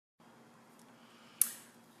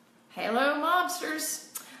Hello mobsters!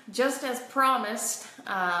 Just as promised,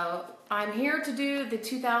 I'm here to do the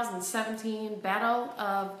 2017 Battle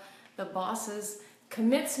of the Bosses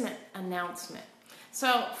commencement announcement.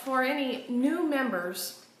 So for any new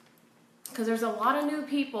members, because there's a lot of new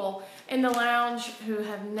people in the lounge who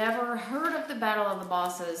have never heard of the Battle of the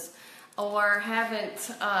Bosses or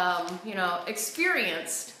haven't,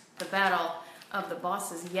 experienced the Battle of the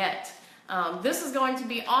Bosses yet. This is going to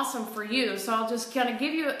be awesome for you, so I'll just kind of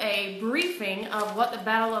give you a briefing of what the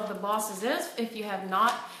Battle of the Bosses is if you have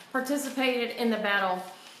not participated in the battle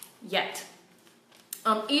yet.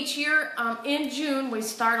 Each year in June, we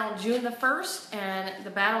start on June the 1st, and the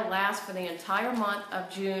battle lasts for the entire month of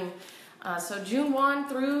June. So June 1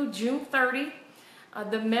 through June 30.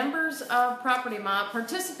 The members of Property Mob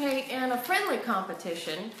participate in a friendly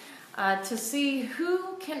competition to see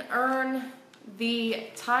who can earn the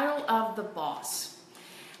title of the boss.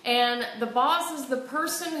 And the boss is the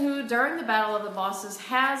person who, during the Battle of the Bosses,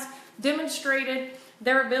 has demonstrated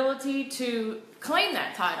their ability to claim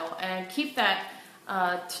that title and keep that,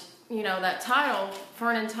 that title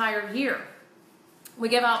for an entire year. We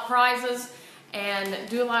give out prizes and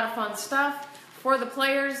do a lot of fun stuff for the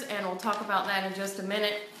players, and we'll talk about that in just a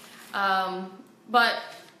minute. But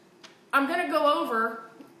I'm going to go over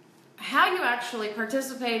how you actually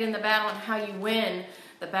participate in the battle and how you win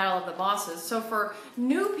the Battle of the Bosses. So for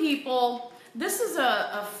new people, this is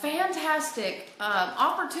a fantastic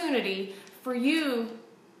opportunity for you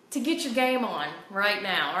to get your game on right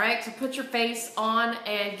now, right? To put your face on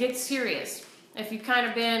and get serious. If you've kind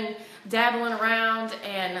of been dabbling around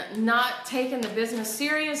and not taking the business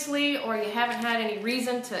seriously, or you haven't had any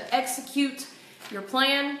reason to execute your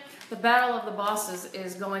plan, the Battle of the Bosses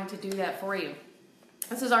is going to do that for you.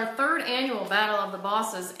 This is our third annual Battle of the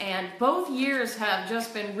Bosses, and both years have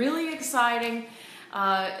just been really exciting.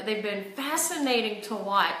 They've been fascinating to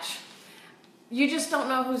watch. You just don't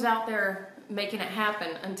know who's out there making it happen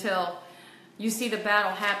until you see the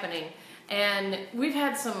battle happening. And we've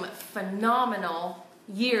had some phenomenal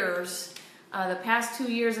years. The past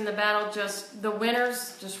 2 years in the battle, just the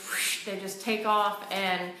winners, they just take off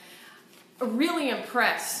and really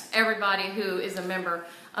impress everybody who is a member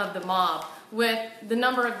of the mob with the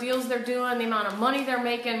number of deals they're doing, the amount of money they're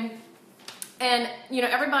making, and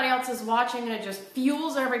everybody else is watching, and it just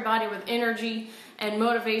fuels everybody with energy and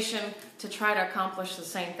motivation to try to accomplish the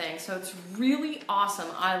same thing. So it's really awesome.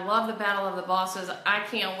 I love the Battle of the Bosses. I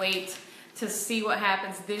can't wait to see what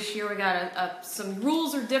happens this year. We got some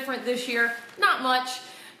rules are different this year, not much.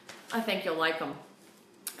 I think you'll like them.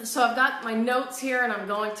 So I've got my notes here, and I'm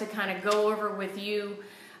going to kind of go over with you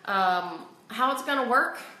how it's going to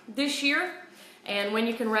work this year and when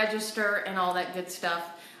you can register and all that good stuff.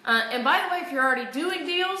 And by the way, if you're already doing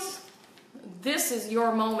deals, this is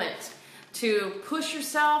your moment to push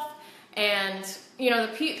yourself. And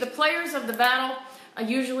the players of the battle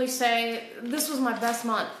usually say, this was my best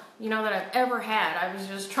month that I've ever had. I was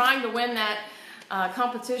just trying to win that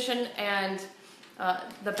competition, and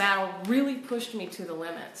the battle really pushed me to the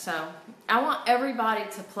limit. So I want everybody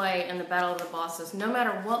to play in the Battle of the Bosses. No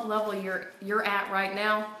matter what level you're at right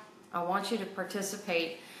now, I want you to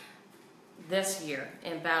participate this year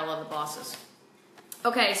in Battle of the Bosses.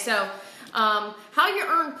 Okay, so how you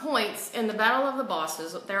earn points in the Battle of the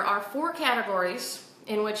Bosses, there are 4 categories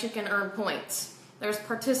in which you can earn points. There's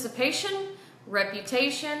participation,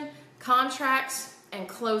 reputation, contracts, and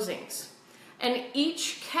closings. And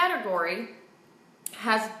each category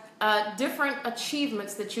has different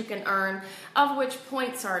achievements that you can earn, of which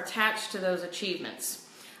points are attached to those achievements.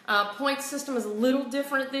 Point system is a little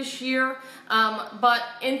different this year, but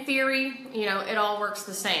in theory, it all works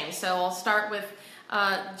the same. So I'll start with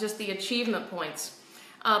just the achievement points.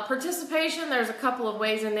 Participation, there's a couple of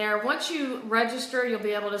ways in there. Once you register, you'll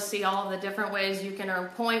be able to see all of the different ways you can earn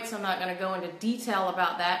points. I'm not going to go into detail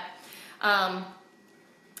about that.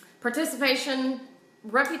 Participation,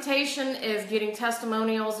 reputation is getting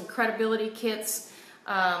testimonials and credibility kits,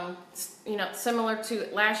 similar to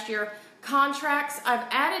last year. Contracts, I've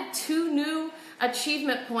added 2 new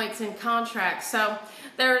achievement points in contracts. So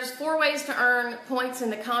there's 4 ways to earn points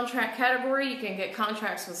in the contract category. You can get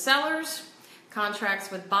contracts with sellers,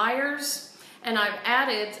 contracts with buyers, and I've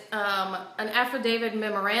added an affidavit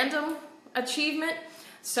memorandum achievement.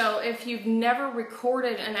 So if you've never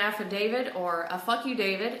recorded an affidavit, or a fuck you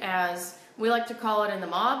David, as we like to call it in the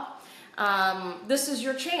mob, this is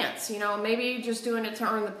your chance. Maybe you're just doing it to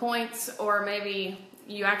earn the points, or maybe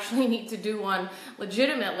you actually need to do one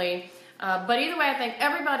legitimately. But either way, I think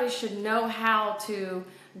everybody should know how to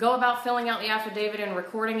go about filling out the affidavit and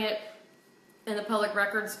recording it in the public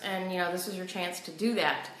records, and this is your chance to do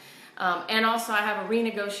that. And also I have a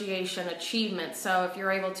renegotiation achievement. So if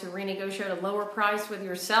you're able to renegotiate a lower price with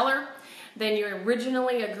your seller than you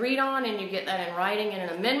originally agreed on, and you get that in writing in an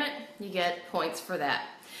amendment, you get points for that.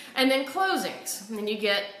 And then closings, and you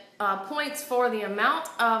get points for the amount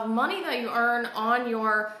of money that you earn on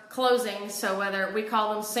your closings. So whether we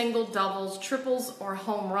call them single, doubles, triples, or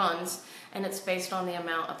home runs, and it's based on the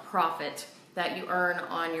amount of profit that you earn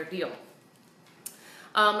on your deal.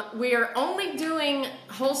 We are only doing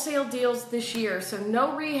wholesale deals this year, so no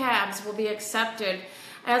rehabs will be accepted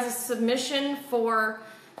as a submission for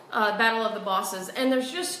Battle of the Bosses. And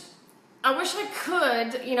there's just, I wish I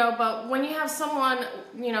could, you know, but when you have someone,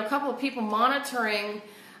 you know, a couple of people monitoring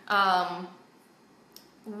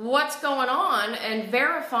what's going on and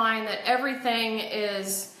verifying that everything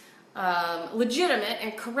is legitimate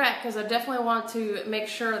and correct, because I definitely want to make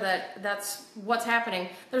sure that that's what's happening.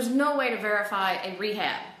 There's no way to verify a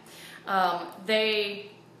rehab.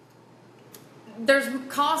 There's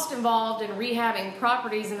cost involved in rehabbing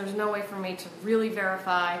properties, and there's no way for me to really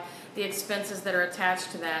verify the expenses that are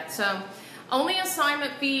attached to that. So only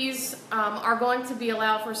assignment fees are going to be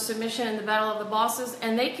allowed for submission in the Battle of the Bosses,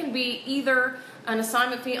 and they can be either an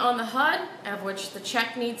assignment fee on the HUD, of which the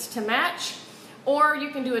check needs to match, or you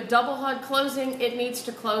can do a double HUD closing. It needs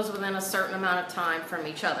to close within a certain amount of time from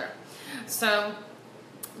each other. So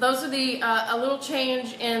those are a little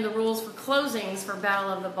change in the rules for closings for Battle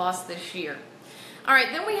of the Boss this year. All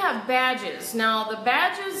right, then we have badges. Now, the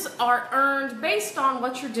badges are earned based on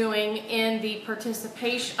what you're doing in the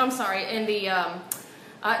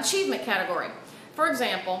achievement category. For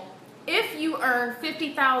example, if you earn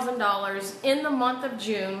 $50,000 in the month of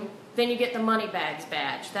June, then you get the Money Bags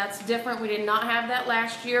badge. That's different. We did not have that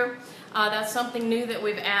last year. That's something new that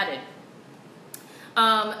we've added.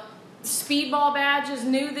 Speedball badge is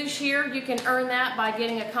new this year. You can earn that by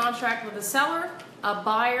getting a contract with a seller, a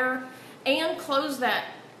buyer, and close that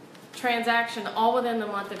transaction all within the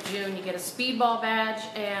month of June. You get a speedball badge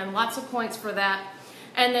and lots of points for that.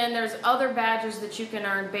 And then there's other badges that you can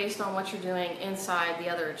earn based on what you're doing inside the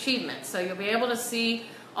other achievements. So you'll be able to see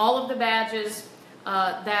all of the badges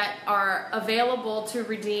that are available to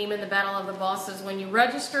redeem in the Battle of the Bosses when you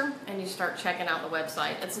register and you start checking out the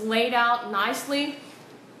website. It's laid out nicely.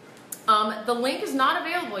 The link is not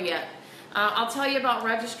available yet. I'll tell you about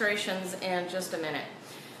registrations in just a minute.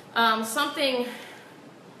 Something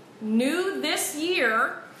new this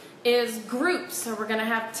year is groups. So we're going to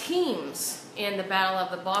have teams in the Battle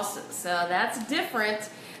of the Bosses. So that's different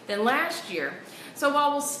than last year. So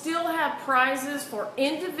while we'll still have prizes for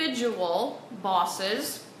individual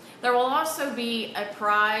bosses, there will also be a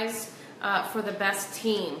prize for the best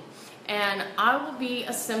team. And I will be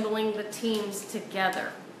assembling the teams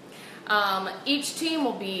together. Each team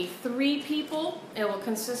will be 3 people. It will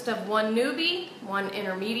consist of 1 newbie, 1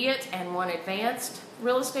 intermediate, and 1 advanced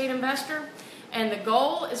real estate investor. And the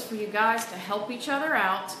goal is for you guys to help each other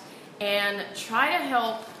out and try to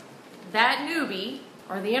help that newbie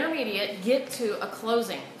or the intermediate get to a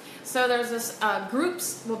closing. So there's this,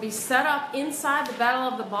 groups will be set up inside the Battle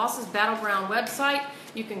of the Bosses Battleground website.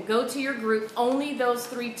 You can go to your group. Only those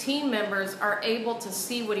 3 team members are able to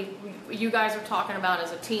see what you guys are talking about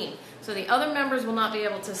as a team. So the other members will not be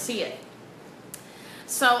able to see it.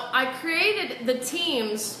 So I created the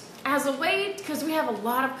teams as a way, because we have a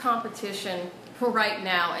lot of competition right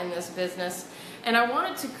now in this business, and I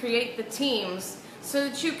wanted to create the teams so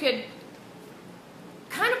that you could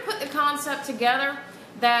kind of put the concept together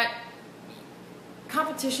that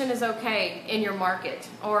competition is okay in your market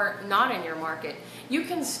or not in your market. You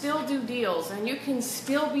can still do deals and you can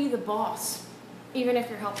still be the boss, even if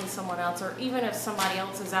you're helping someone else or even if somebody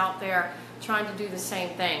else is out there trying to do the same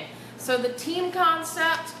thing. So the team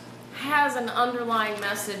concept has an underlying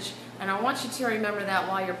message, and I want you to remember that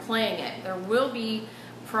while you're playing it. There will be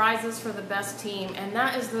prizes for the best team, and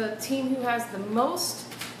that is the team who has the most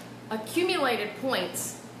accumulated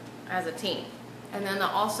points as a team. And then there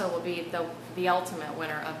also will be the ultimate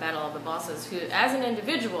winner of Battle of the Bosses, who as an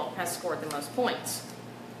individual has scored the most points.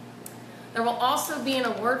 There will also be an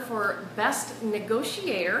award for Best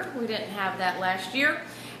Negotiator. We didn't have that last year.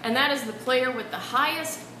 And that is the player with the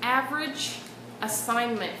highest average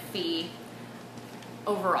assignment fee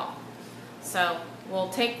overall. So we'll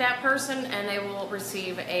take that person and they will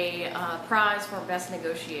receive a prize for Best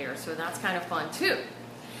Negotiator. So that's kind of fun too.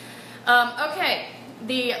 Okay,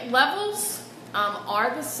 the levels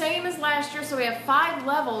are the same as last year. So we have 5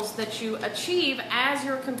 levels that you achieve as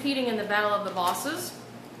you're competing in the Battle of the Bosses.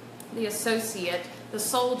 The associate, the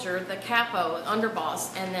soldier, the capo,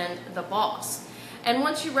 underboss, and then the boss. And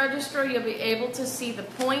once you register, you'll be able to see the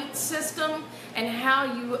point system and how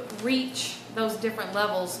you reach those different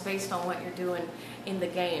levels based on what you're doing in the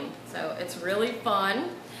game. So it's really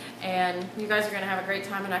fun, and you guys are going to have a great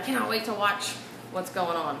time, and I cannot wait to watch what's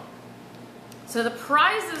going on. So the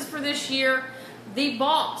prizes for this year, the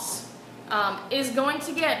boss is going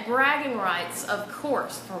to get bragging rights, of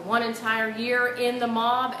course, for one entire year in the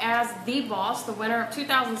mob as the boss, the winner of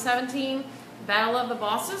 2017 Battle of the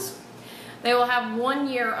Bosses. They will have 1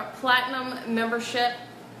 year of platinum membership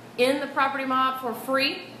in the property mob for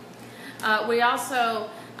free. We also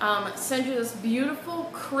send you this beautiful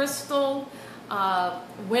crystal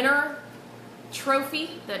winner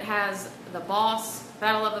trophy that has the boss,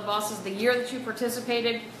 Battle of the Bosses, the year that you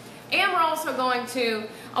participated. And we're also going to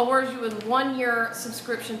award you with 1 year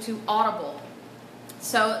subscription to Audible.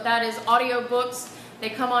 So that is audiobooks. They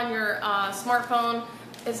come on your smartphone.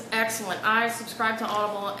 It's excellent. I subscribe to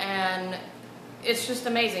Audible, and it's just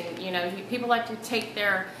amazing. You know, people like to take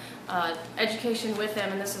their education with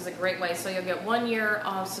them, and this is a great way. So you'll get 1 year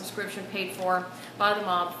of subscription paid for by the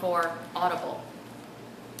mob for Audible.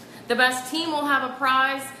 The best team will have a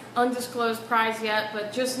prize, undisclosed prize yet,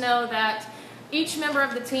 but just know that each member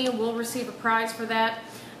of the team will receive a prize for that.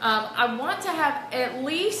 I want to have at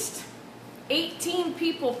least 18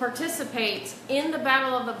 people participate in the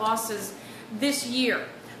Battle of the Bosses this year.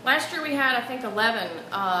 Last year we had, I think, 11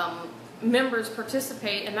 members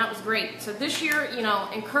participate, and that was great. So this year, you know,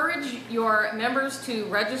 encourage your members to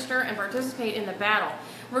register and participate in the battle.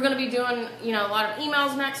 We're going to be doing, you know, a lot of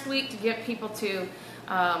emails next week to get people to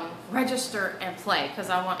register and play, because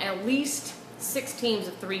I want at least 6 teams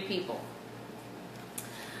of 3 people.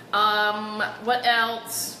 What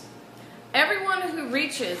else? Everyone who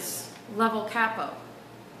reaches level capo,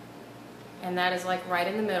 and that is like right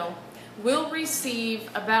in the middle, will receive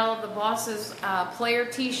a Battle of the Bosses player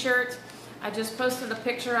t-shirt. I just posted a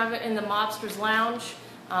picture of it in the Mobsters Lounge.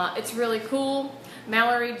 It's really cool.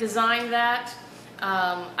 Mallory designed that.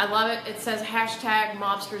 I love it. It says hashtag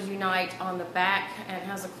Mobsters Unite on the back, and it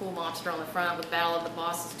has a cool mobster on the front with Battle of the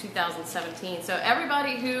Bosses 2017. So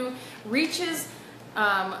everybody who reaches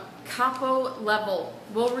capo level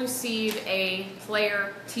will receive a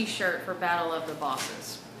player t-shirt for Battle of the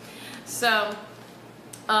Bosses. So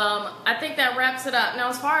I think that wraps it up. Now,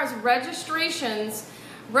 as far as registrations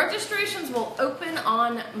will open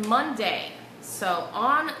on Monday. So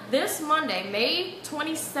on this Monday, May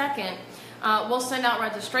 22nd, we'll send out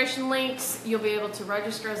registration links. You'll be able to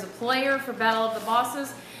register as a player for Battle of the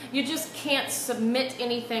Bosses. You just can't submit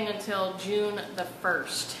anything until June the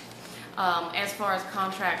 1st. As far as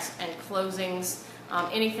contracts and closings,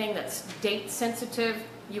 anything that's date sensitive,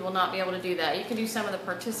 you will not be able to do that. You can do some of the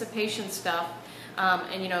participation stuff,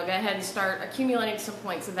 and, you know, go ahead and start accumulating some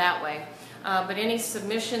points that way. But any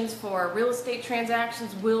submissions for real estate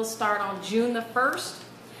transactions will start on June the 1st.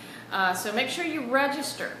 So make sure you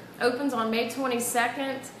register. Opens on May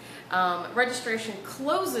 22nd. Registration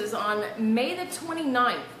closes on May the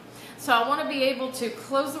 29th. So I want to be able to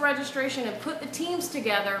close the registration and put the teams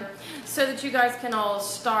together so that you guys can all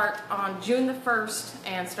start on June the 1st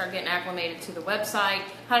and start getting acclimated to the website,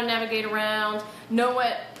 how to navigate around, know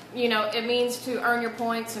what, you know, it means to earn your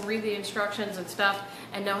points and read the instructions and stuff,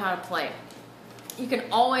 and know how to play. You can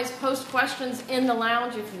always post questions in the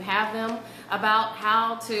lounge if you have them about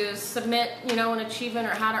how to submit, you know, an achievement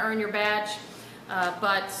or how to earn your badge.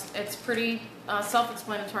 But it's pretty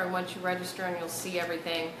self-explanatory once you register, and you'll see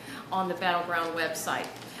everything on the Battleground website.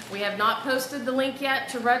 We have not posted the link yet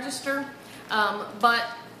to register, but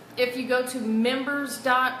if you go to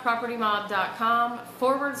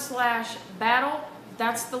members.propertymob.com/battle,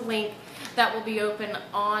 that's the link that will be open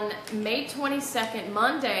on May 22nd,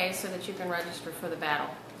 Monday, so that you can register for the battle.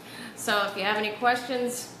 So if you have any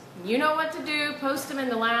questions, you know what to do. Post them in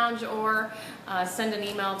the lounge, or send an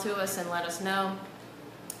email to us and let us know.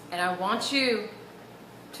 And I want you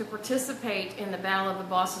to participate in the Battle of the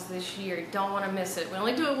Bosses this year. You don't want to miss it. We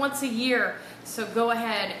only do it once a year, so go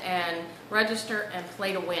ahead and register and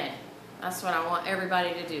play to win. That's what I want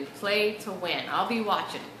everybody to do. Play to win. I'll be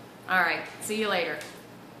watching. All right. See you later.